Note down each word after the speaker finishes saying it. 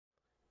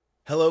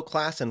Hello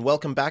class, and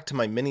welcome back to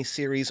my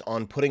mini-series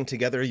on putting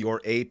together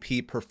your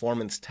AP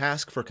performance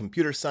task for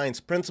computer science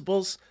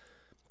principles.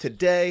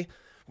 Today,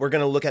 we're going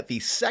to look at the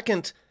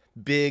second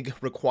big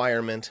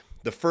requirement.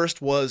 The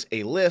first was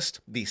a list,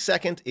 the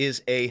second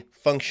is a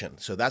function,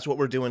 so that's what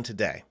we're doing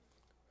today.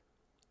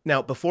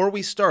 Now, before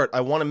we start,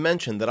 I want to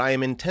mention that I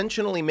am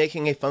intentionally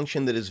making a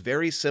function that is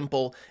very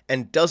simple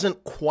and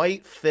doesn't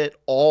quite fit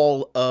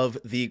all of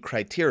the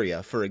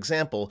criteria. For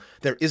example,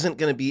 there isn't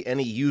going to be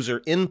any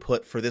user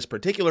input for this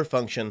particular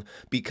function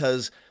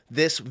because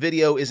this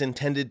video is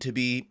intended to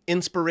be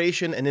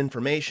inspiration and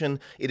information.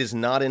 It is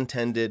not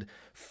intended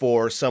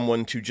for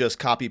someone to just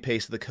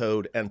copy-paste the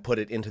code and put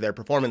it into their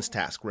performance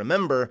task.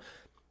 Remember,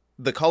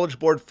 the College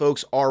Board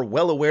folks are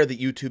well aware that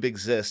YouTube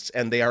exists,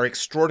 and they are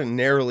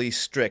extraordinarily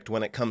strict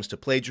when it comes to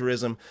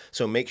plagiarism,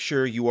 so make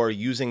sure you are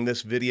using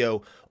this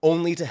video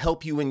only to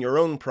help you in your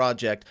own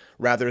project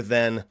rather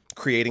than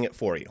creating it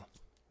for you.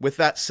 With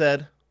that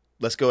said,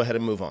 let's go ahead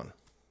and move on.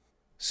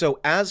 So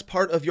as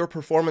part of your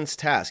performance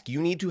task, you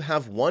need to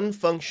have one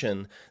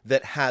function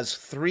that has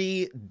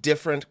three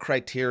different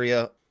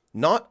criteria.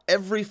 Not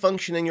every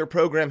function in your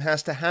program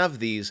has to have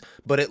these,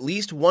 but at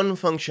least one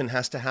function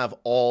has to have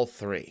all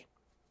three.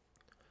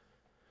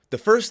 The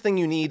first thing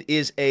you need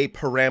is a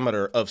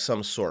parameter of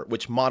some sort,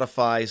 which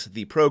modifies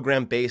the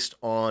program based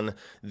on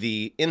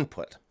the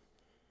input.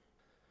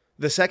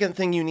 The second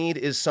thing you need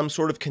is some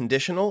sort of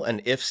conditional,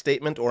 an if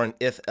statement or an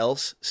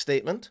if-else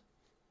statement.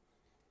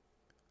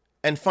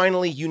 And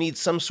finally, you need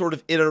some sort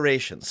of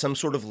iteration, some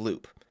sort of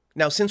loop.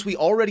 Now, since we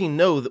already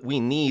know that we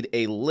need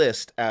a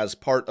list as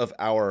part of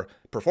our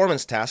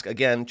performance task,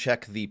 again,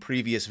 check the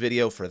previous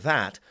video for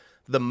that,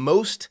 the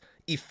most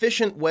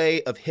efficient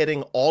way of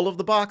hitting all of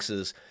the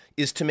boxes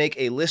is to make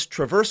a list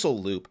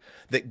traversal loop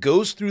that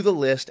goes through the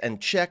list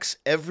and checks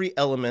every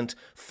element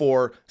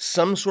for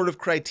some sort of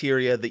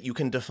criteria that you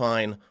can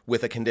define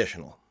with a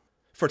conditional.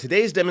 For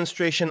today's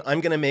demonstration,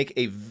 I'm going to make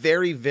a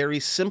very, very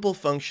simple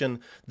function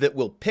that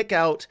will pick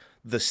out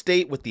the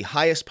state with the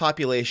highest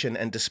population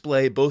and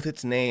display both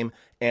its name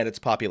and its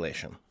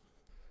population.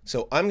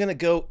 So I'm going to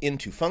go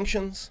into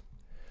functions.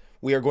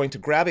 We are going to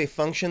grab a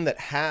function that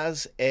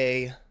has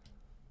a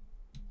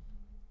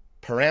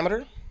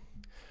parameter.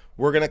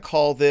 We're going to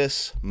call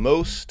this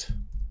most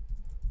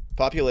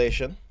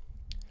population,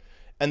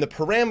 and the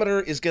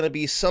parameter is going to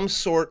be some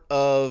sort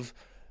of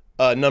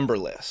number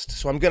list.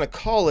 So I'm going to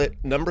call it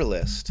number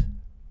list,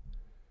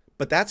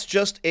 but that's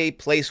just a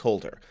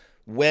placeholder.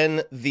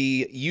 When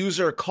the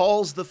user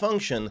calls the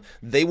function,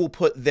 they will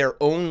put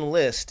their own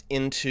list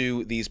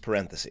into these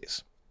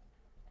parentheses.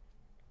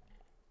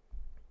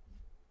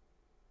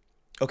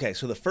 Okay,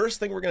 so the first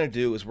thing we're going to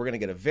do is we're going to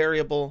get a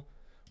variable.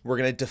 We're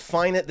going to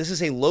define it. This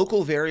is a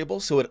local variable,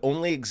 so it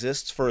only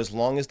exists for as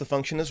long as the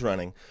function is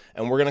running.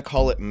 And we're going to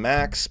call it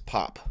max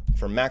pop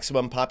for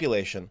maximum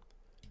population.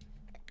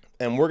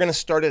 And we're going to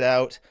start it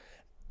out,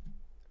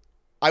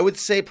 I would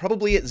say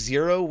probably at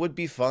 0 would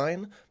be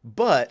fine.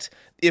 But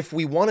if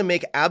we want to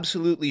make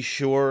absolutely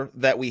sure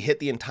that we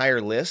hit the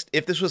entire list,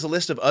 if this was a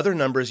list of other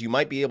numbers, you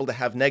might be able to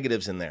have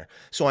negatives in there.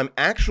 So I'm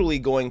actually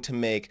going to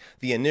make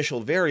the initial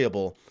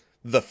variable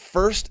the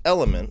first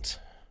element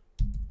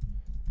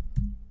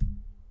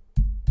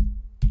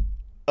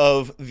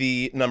of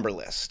the number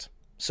list.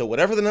 So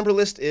whatever the number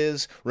list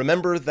is,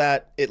 remember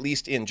that at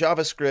least in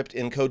JavaScript,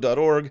 in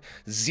code.org,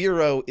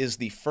 0 is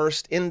the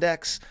first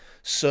index.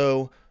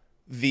 So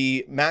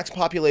the max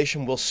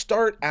population will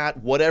start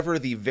at whatever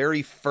the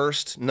very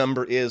first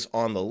number is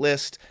on the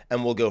list,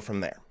 and we'll go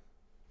from there.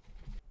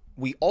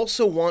 We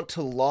also want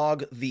to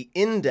log the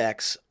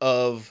index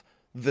of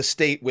the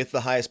state with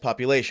the highest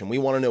population. We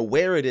want to know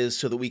where it is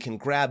so that we can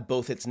grab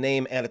both its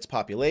name and its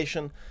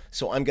population.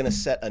 So I'm going to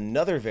set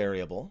another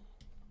variable.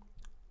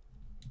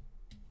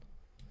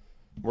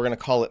 We're going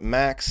to call it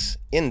max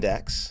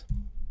index,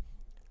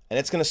 and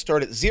it's going to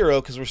start at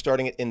 0 because we're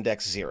starting at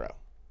index 0.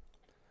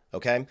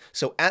 Okay,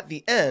 so at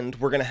the end,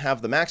 we're going to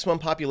have the maximum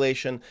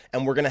population,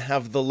 and we're going to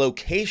have the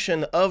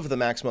location of the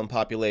maximum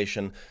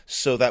population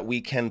so that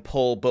we can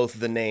pull both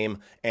the name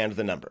and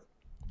the number.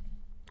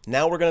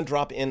 Now we're going to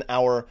drop in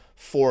our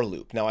for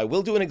loop. Now I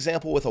will do an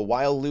example with a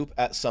while loop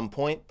at some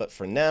point, but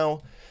for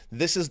now,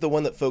 this is the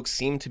one that folks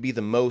seem to be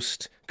the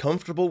most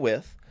comfortable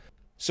with.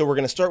 So we're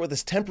going to start with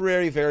this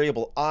temporary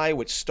variable I,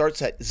 which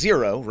starts at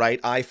 0, right?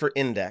 I for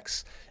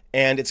index.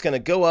 And it's going to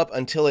go up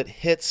until it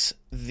hits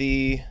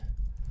the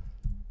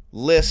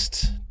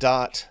list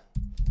dot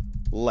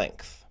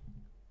length.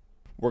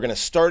 We're going to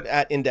start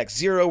at index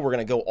 0. We're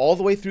going to go all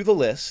the way through the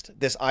list.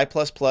 This I++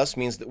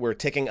 means that we're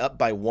ticking up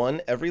by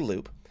 1 every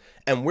loop.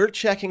 And we're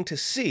checking to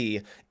see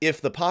if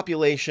the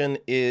population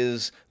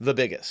is the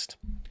biggest.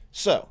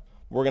 So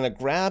we're going to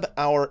grab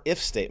our if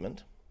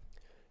statement.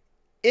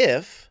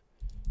 If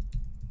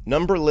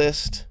number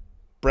list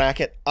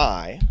bracket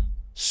I,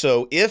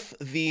 so if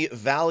the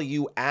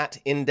value at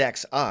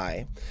index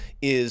I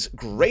is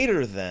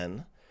greater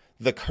than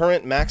the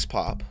current max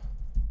pop,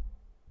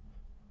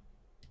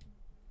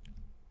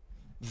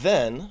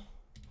 then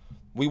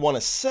we want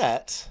to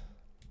set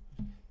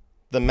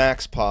the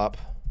max pop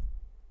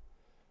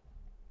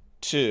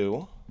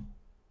to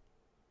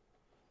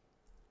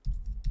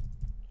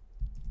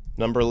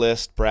number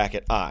list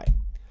bracket I.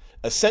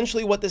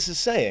 Essentially what this is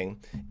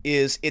saying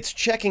is it's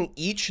checking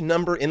each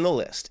number in the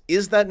list.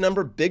 Is that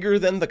number bigger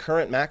than the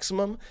current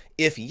maximum?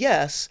 If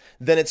yes,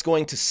 then it's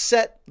going to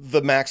set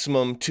the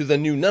maximum to the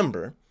new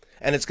number,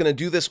 and it's going to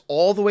do this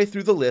all the way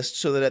through the list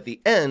so that at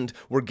the end,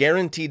 we're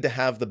guaranteed to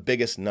have the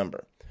biggest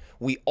number.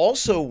 We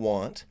also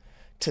want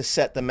to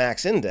set the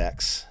max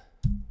index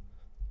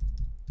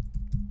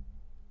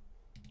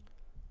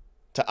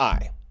to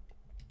I,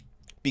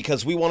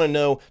 because we want to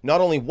know not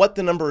only what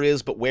the number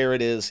is, but where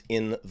it is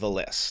in the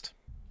list.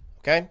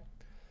 Okay?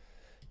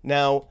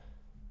 Now,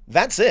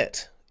 that's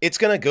it. It's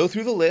going to go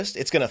through the list,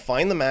 it's going to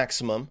find the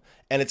maximum,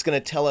 and it's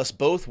going to tell us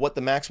both what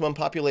the maximum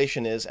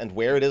population is and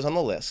where it is on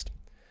the list.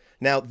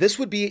 Now, this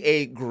would be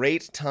a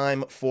great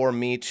time for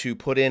me to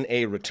put in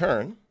a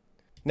return.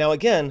 Now,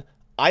 again,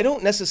 I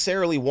don't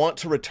necessarily want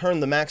to return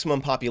the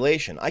maximum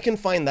population. I can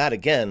find that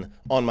again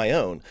on my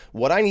own.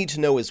 What I need to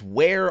know is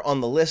where on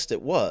the list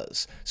it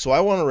was. So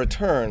I want to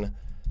return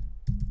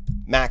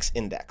max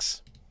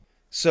index.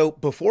 So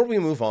before we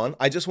move on,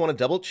 I just want to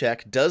double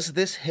check, does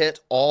this hit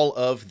all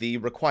of the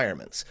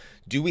requirements?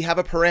 Do we have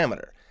a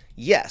parameter?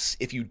 Yes,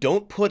 if you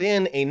don't put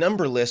in a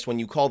number list when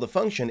you call the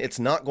function, it's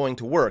not going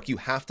to work. You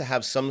have to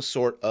have some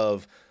sort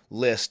of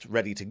list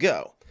ready to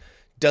go.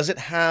 Does it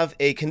have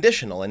a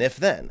conditional, an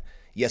if-then?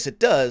 Yes, it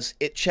does.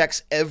 It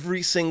checks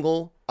every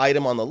single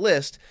item on the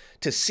list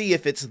to see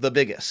if it's the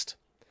biggest.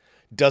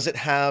 Does it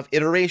have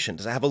iteration?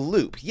 Does it have a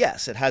loop?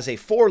 Yes, it has a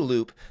for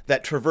loop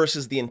that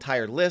traverses the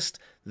entire list.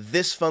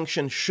 This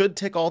function should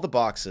tick all the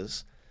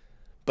boxes,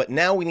 but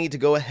now we need to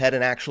go ahead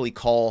and actually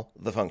call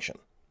the function.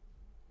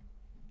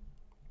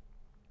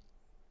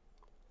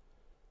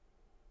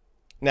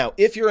 Now,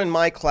 if you're in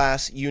my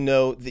class, you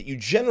know that you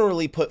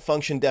generally put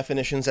function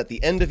definitions at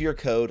the end of your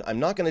code. I'm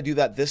not going to do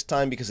that this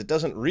time because it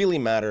doesn't really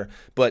matter,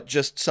 but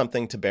just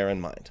something to bear in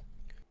mind.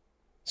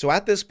 So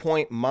at this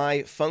point,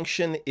 my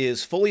function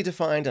is fully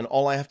defined and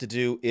all I have to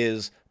do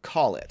is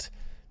call it.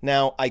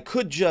 Now, I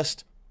could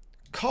just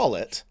call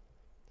it,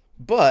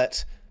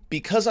 but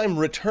because I'm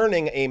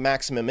returning a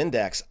maximum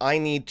index, I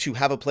need to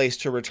have a place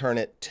to return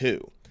it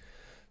to.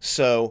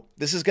 So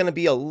this is going to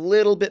be a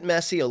little bit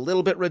messy, a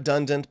little bit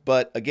redundant,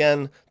 but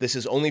again, this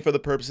is only for the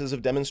purposes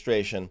of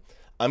demonstration.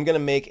 I'm going to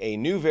make a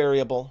new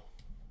variable.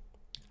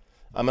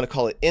 I'm going to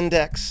call it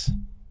index,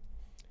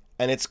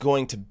 and it's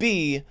going to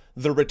be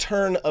the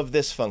return of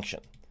this function.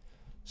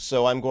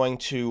 So I'm going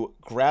to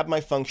grab my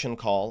function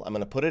call. I'm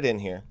going to put it in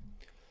here.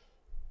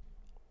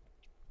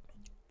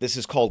 This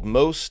is called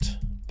most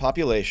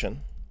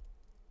population.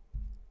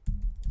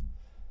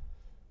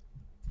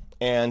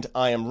 And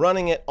I am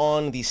running it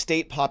on the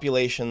state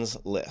populations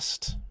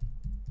list.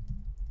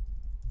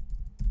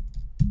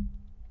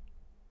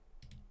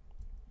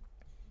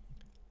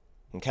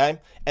 Okay?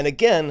 And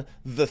again,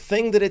 the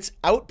thing that it's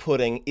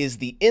outputting is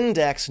the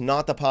index,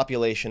 not the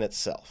population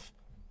itself.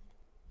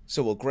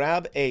 So we'll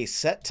grab a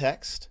set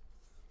text,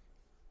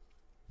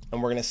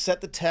 and we're going to set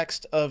the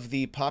text of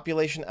the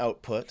population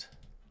output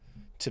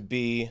to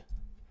be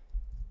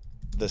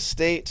the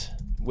state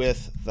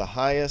with the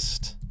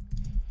highest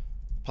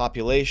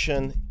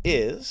population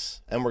is,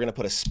 and we're going to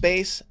put a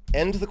space,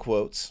 end the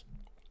quotes.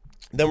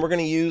 Then we're going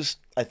to use,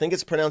 I think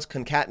it's pronounced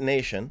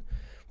concatenation,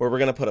 where we're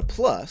going to put a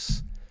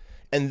plus,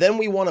 and then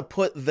we want to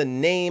put the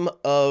name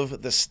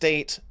of the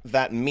state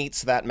that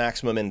meets that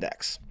maximum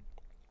index.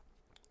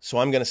 So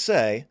I'm going to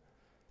say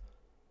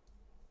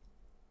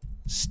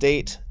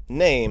state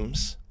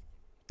names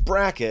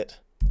bracket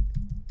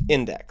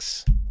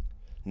index,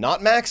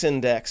 not max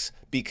index,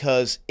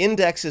 because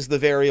index is the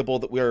variable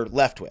that we're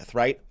left with,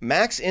 right?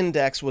 Max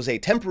index was a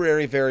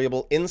temporary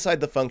variable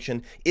inside the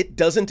function. It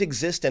doesn't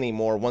exist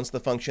anymore once the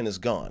function is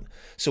gone.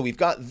 So we've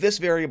got this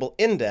variable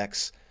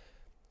index,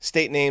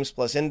 state names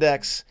plus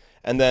index,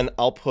 and then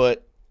I'll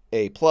put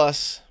a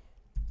plus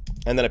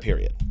and then a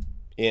period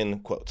in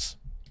quotes.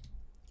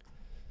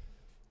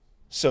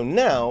 So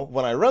now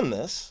when I run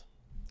this,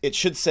 it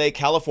should say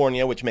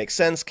California, which makes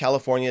sense.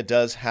 California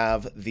does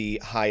have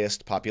the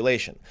highest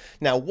population.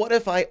 Now, what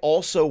if I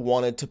also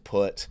wanted to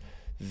put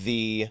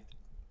the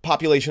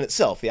population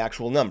itself, the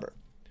actual number?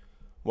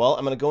 Well,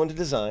 I'm going to go into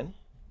design.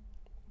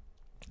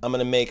 I'm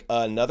going to make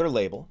another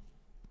label.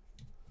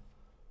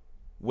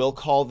 We'll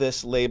call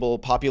this label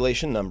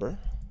population number.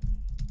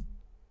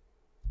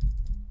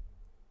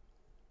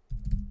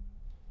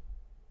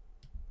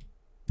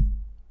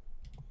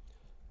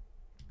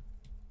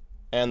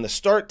 And the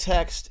start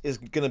text is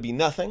going to be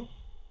nothing.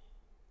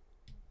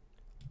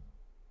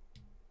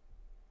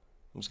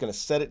 I'm just going to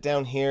set it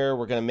down here.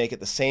 We're going to make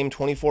it the same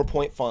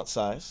 24-point font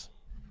size.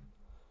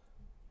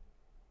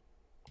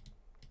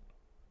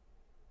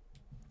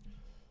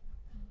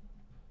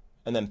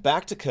 And then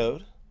back to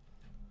code.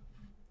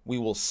 We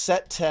will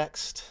set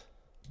text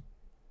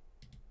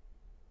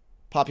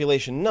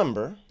population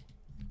number.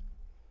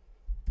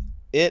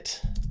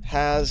 It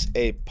has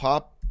a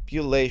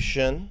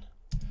population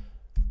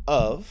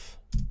of,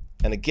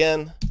 and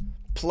again,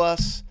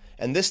 plus,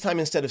 And this time,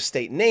 instead of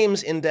state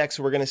names index,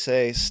 we're going to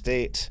say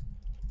state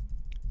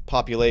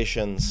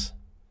populations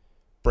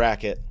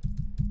bracket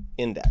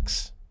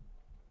index.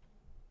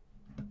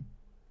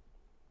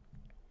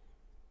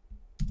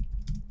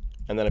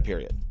 And then a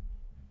period.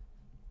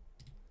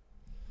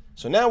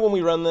 So now when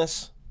we run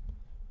this,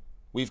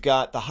 we've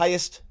got the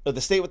highest, or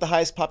the state with the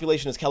highest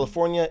population is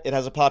California. It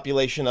has a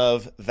population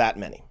of that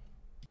many.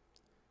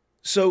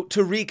 So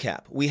to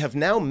recap, we have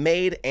now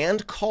made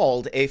and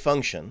called a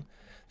function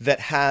that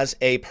has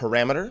a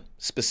parameter,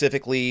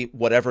 specifically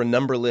whatever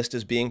number list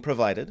is being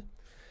provided.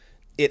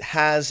 It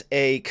has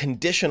a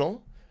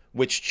conditional,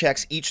 which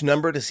checks each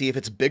number to see if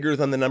it's bigger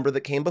than the number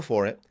that came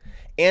before it.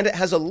 And it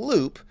has a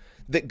loop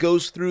that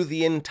goes through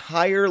the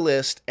entire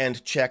list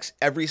and checks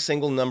every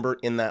single number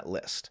in that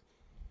list.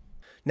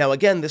 Now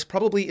again, this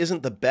probably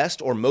isn't the best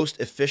or most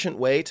efficient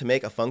way to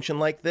make a function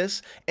like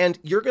this, and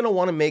you're going to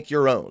want to make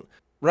your own,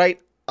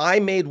 right? I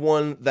made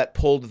one that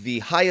pulled the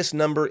highest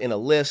number in a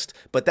list,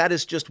 but that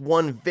is just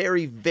one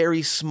very,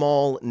 very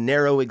small,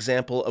 narrow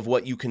example of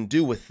what you can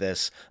do with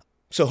this.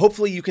 So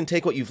hopefully you can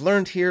take what you've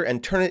learned here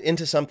and turn it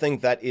into something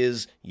that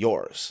is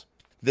yours.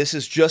 This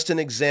is just an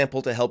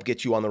example to help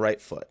get you on the right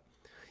foot.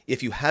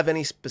 If you have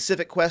any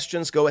specific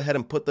questions, go ahead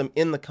and put them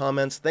in the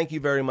comments. Thank you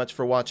very much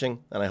for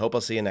watching, and I hope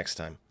I'll see you next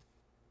time.